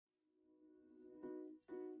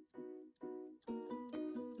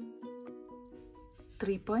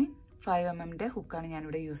3.5 mm ഹുക്കാണ്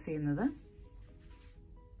ഞാനിവിടെ use ചെയ്യുന്നത്.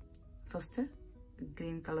 First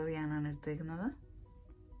green colour ഞാനാണ് എടുത്തേക്കുന്നത്.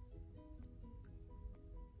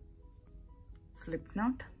 Slip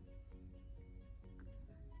not,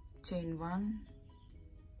 chain 1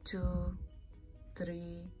 2 3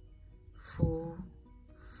 4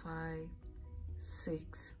 5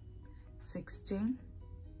 6 6 chain.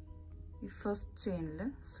 ഈ first ചെയിനിൽ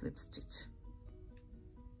slip stitch.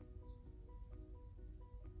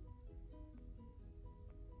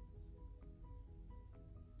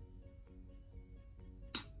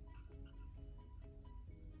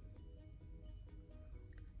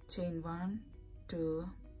 Chain 1 2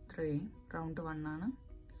 3 round 1 ആണ്.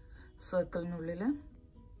 സർക്കിളിനുള്ളിൽ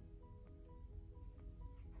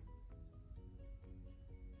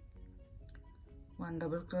 1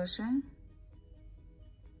 double crochet,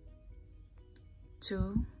 2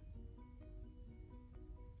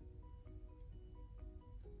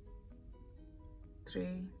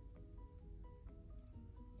 3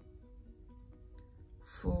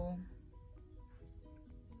 4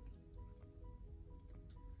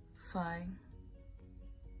 5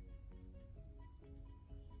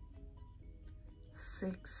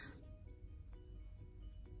 6.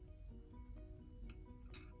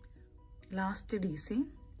 Last DC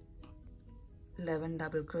 11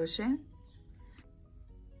 double crochet,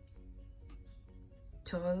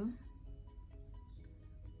 12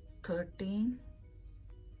 13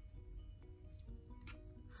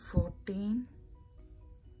 14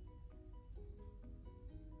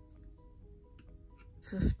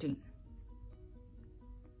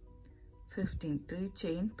 15 3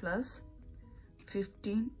 chain plus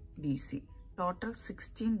 15 DC. Total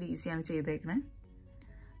 16 DC ആണ് ചെയ്തേക്കുന്നത്.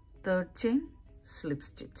 Third chain slip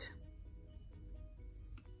stitch.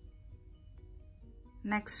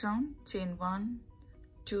 Next round chain 1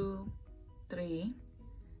 2 3,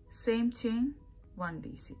 same chain 1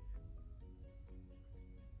 DC.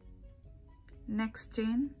 Next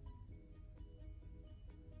chain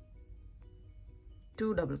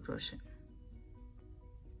 2 double crochet,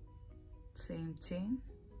 same chain.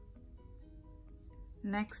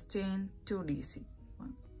 Next chain 2 DC,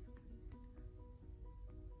 1.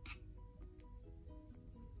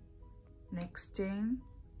 Next chain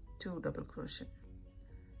 2 double crochet.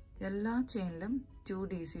 എല്ലാ ചെയിനിലും 2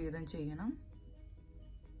 DC വീതം ചെയ്യണം.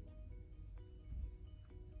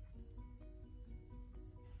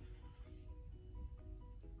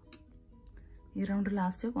 ഈ round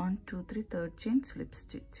last 1 2 3 third chain slip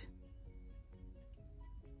stitch.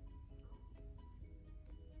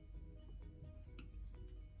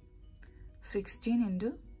 (16 into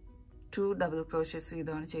 2 double ക്രോഷസ്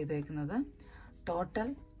വീതമാണ് ചെയ്തേക്കുന്നത്. Total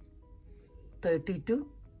 32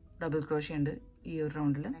 double crochet ഉണ്ട് ഈ ഒരു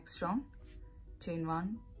റൗണ്ടിൽ. Next round chain 1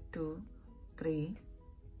 2 3,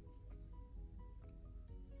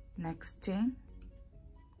 next chain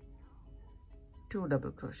 2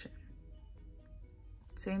 double crochet,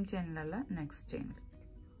 same ചെയിനിലല്ല next ചെയിനിൽ.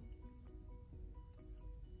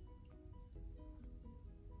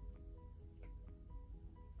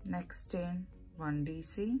 Next chain 1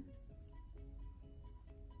 DC,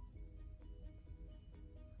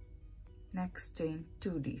 next chain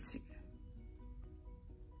 2 DC,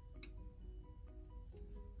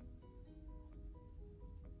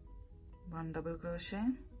 one double crochet,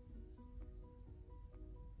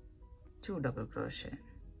 2 double crochet.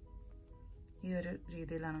 ഈ ഒരു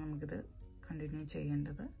രീതിയിലാണ് നമുക്കിത് കണ്ടിന്യൂ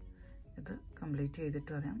ചെയ്യേണ്ടത്. ഇത് കംപ്ലീറ്റ്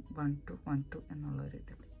ചെയ്തിട്ട് പറയാം 1 2 1 2 എന്നുള്ള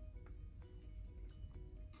രീതിയിൽ.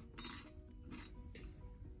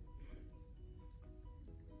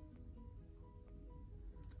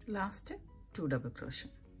 Last 2 double crochet.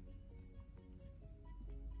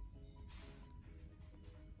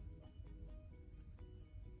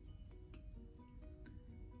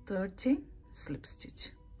 Third chain slip stitch.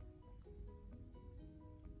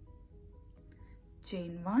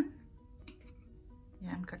 Chain 1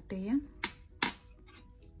 yarn cut ചെയ്യാം.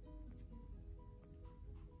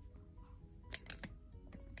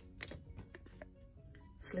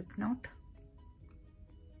 Slip knot.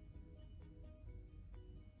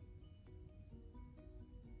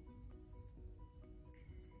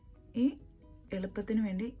 ഈ എളുപ്പത്തിന്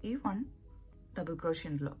വേണ്ടി ഈ 1 ഡബിൾ ക്രോഷേ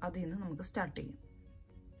ഉണ്ടല്ലോ അതിൽ നിന്ന് നമുക്ക് സ്റ്റാർട്ട് ചെയ്യാം.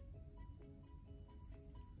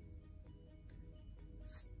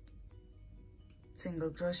 Single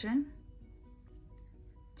crochet,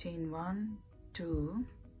 chain 1 2,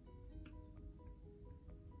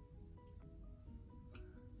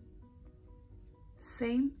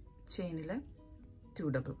 same ചെയിനിൽ 2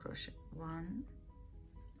 double crochet, 1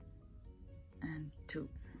 and 2,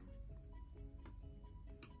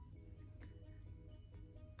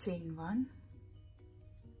 chain 1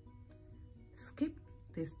 skip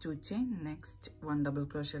this 2 chain, next 1 double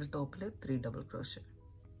crochet at the top, 3 double crochet.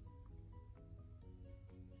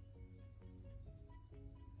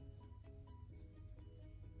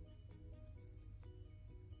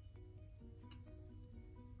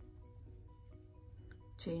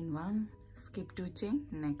 Chain 1, skip 2 chain,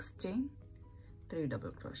 next chain 3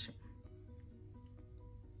 double crochet.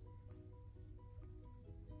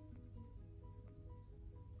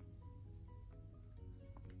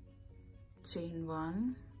 Chain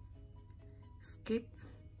 1, skip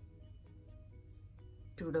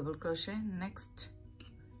 2 double crochet, next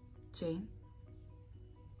chain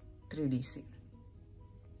 3 DC.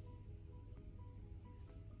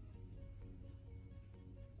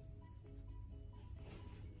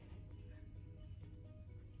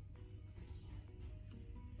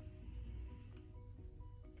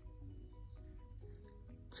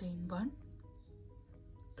 Chain 1,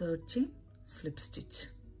 third chain, slip stitch.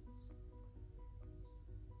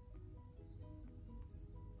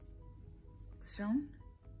 Round,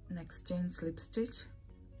 next chain slip stitch,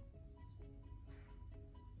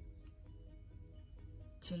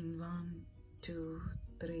 chain 1, 2,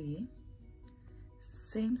 3,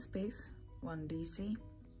 same space 1 DC,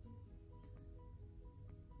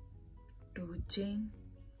 2 chain,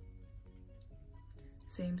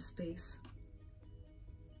 same space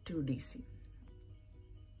 2 DC.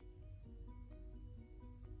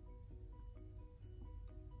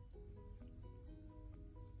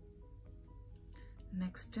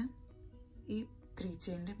 Next, this 3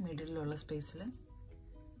 chain middle of space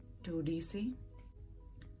 2 DC,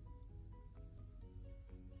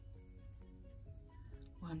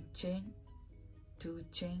 1 chain, 2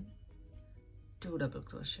 chain, 2 double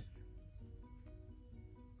crochet.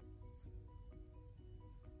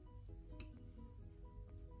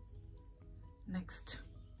 Next,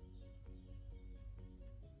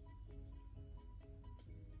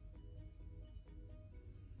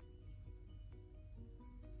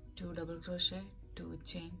 two double crochet, 2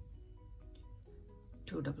 chain,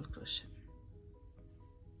 2 double crochet.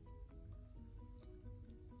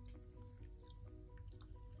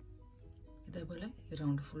 ഇതേപോലെ ഈ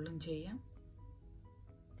round ഫുള്ളും ചെയ്യാം.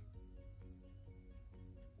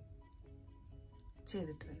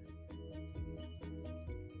 ചെയ്തിട്ട് വരാം.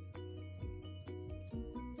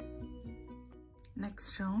 Next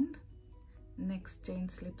round, next chain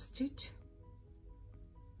slip stitch,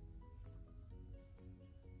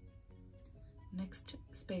 next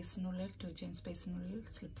space nulil 2 chain space nulil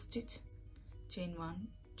slip stitch, chain 1,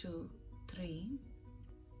 2, 3,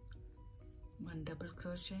 1 double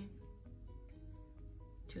crochet,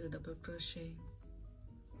 2 double crochet,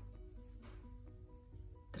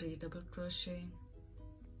 3 double crochet,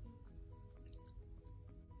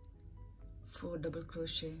 4 double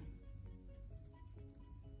crochet,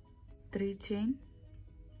 3 chain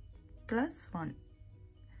plus 1,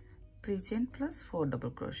 3 chain plus 4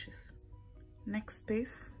 double crochets. Next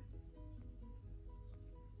space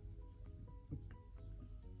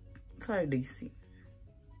 5 DC.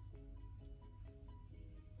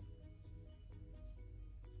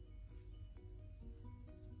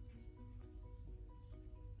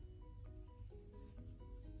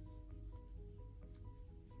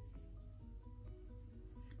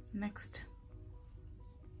 Next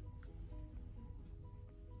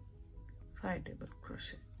 5 double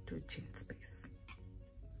crochet, 2 chain space.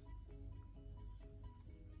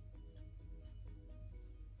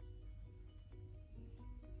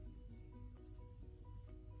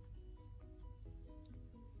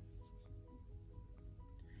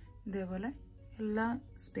 ഇതേപോലെ എല്ലാ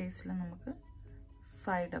സ്പേസിലും നമുക്ക്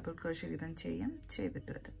 5 double crochet വീതം ചെയ്യാം.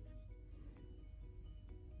 ചെയ്തിട്ട് വരാം.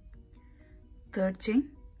 Third chain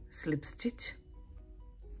slip stitch,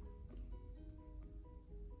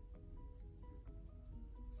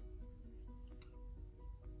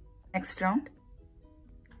 next round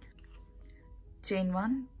chain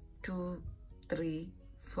 1, 2, 3,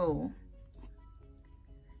 4,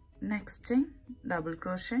 next chain double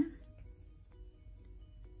crochet,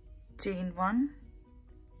 chain 1,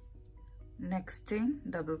 next chain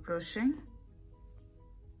double crochet,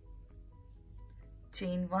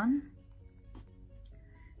 chain 1,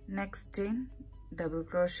 next chain double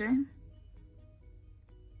crochet,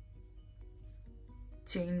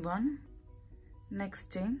 chain 1, next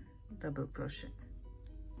chain double crochet.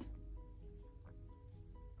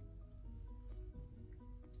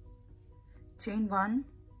 Chain 1,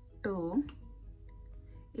 2,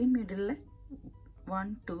 in middle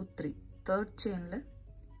 1, 2, 3, third chain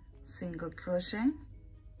single crochet,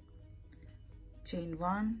 chain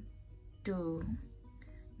 1, 2,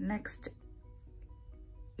 next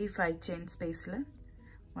 5 chain space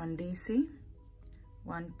 1 DC,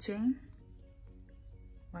 1 chain,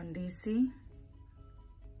 1 DC,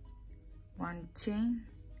 1 chain,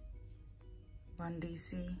 1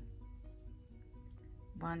 DC,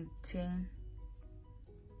 1 chain,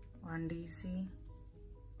 1 DC,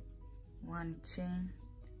 1 chain,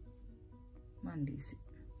 1 DC.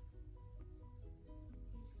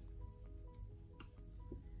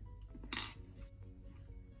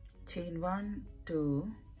 Chain 1,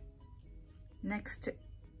 2, next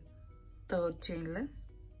third chain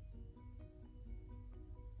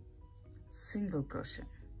single crochet,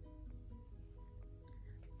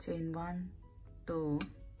 chain 1, 2,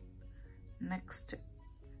 next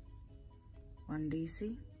 1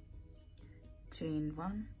 DC, chain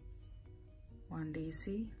 1, 1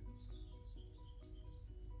 DC,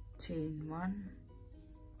 chain 1,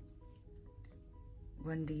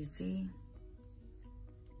 1 DC,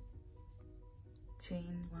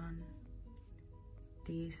 chain 1,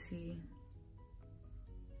 DC,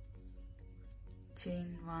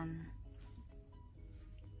 chain 1,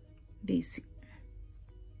 DC.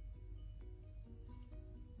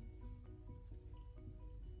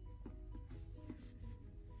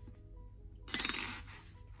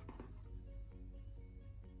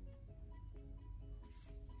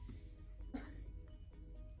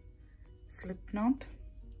 Slip knot,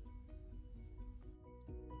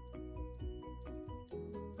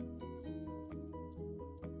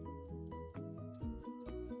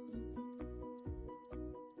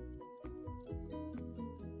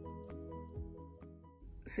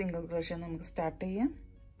 single crochet നമുക്ക് start ചെയ്യാം.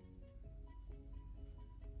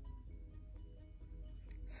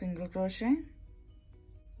 Single crochet,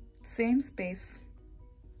 same space,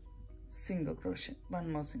 single crochet, one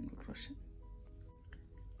more single crochet,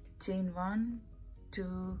 chain 1, 2,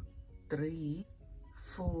 3,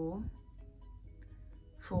 4,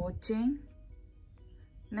 4 chain,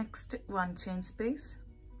 next 1 chain space,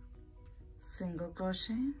 single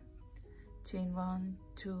crochet, chain 1,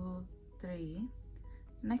 2, 3,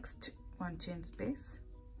 next 1 chain space,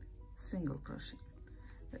 single crochet.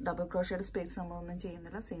 Double crochet space നമ്മളൊന്നും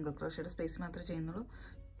ചെയ്യുന്നില്ല, single crochet space മാത്രമേ ചെയ്യുന്നുള്ളൂ.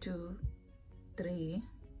 2, 3,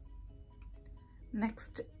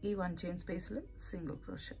 next ഈ 1 chain spaceൽ single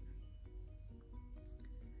crochet,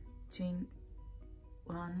 chain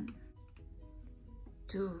 1,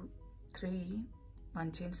 2, 3,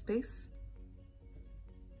 1 chain space,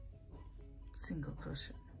 single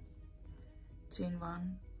crochet, chain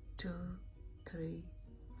 1, 2, 3,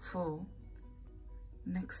 4,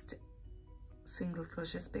 next single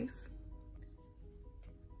crochet space,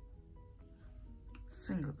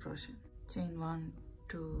 single crochet, chain 1,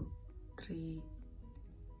 2, 3,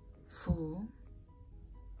 4,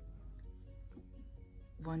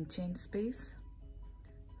 1 chain space,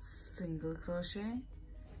 single crochet,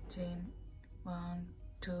 chain 1,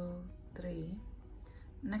 2, 3,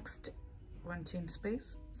 next 1 chain space,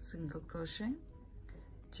 single crochet,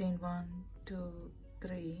 chain 1, 2,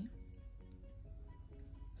 3,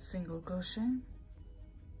 single crochet,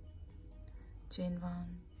 chain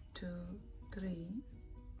 1, 2, 3,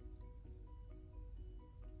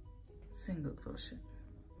 single crochet.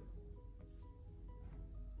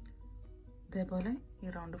 ഇതേപോലെ ഈ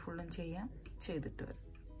round ഫുള്ളും ചെയ്യാം. ചെയ്തിട്ട് വരാം.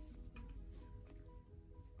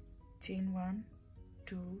 chain 1,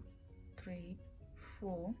 2, 3,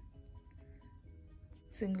 4,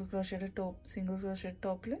 single crochet top, single crochet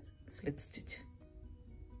topൽ slip stitch,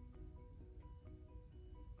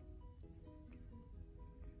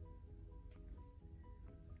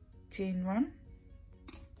 chain 1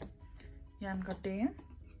 ഞാൻ cut ചെയ്യാം,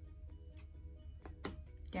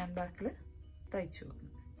 ഞാൻ ബാക്കിൽ തയ്ച്ചു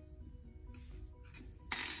വെക്കണം.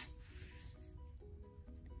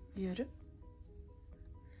 ഈ ഒരു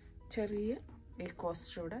ചെറിയ ഈ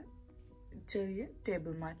കോസ്റ്റർ ഇവിടെ, ചെറിയ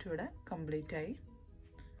ടേബിൾ മാറ്റ് ഇവിടെ കംപ്ലീറ്റ് ആയി.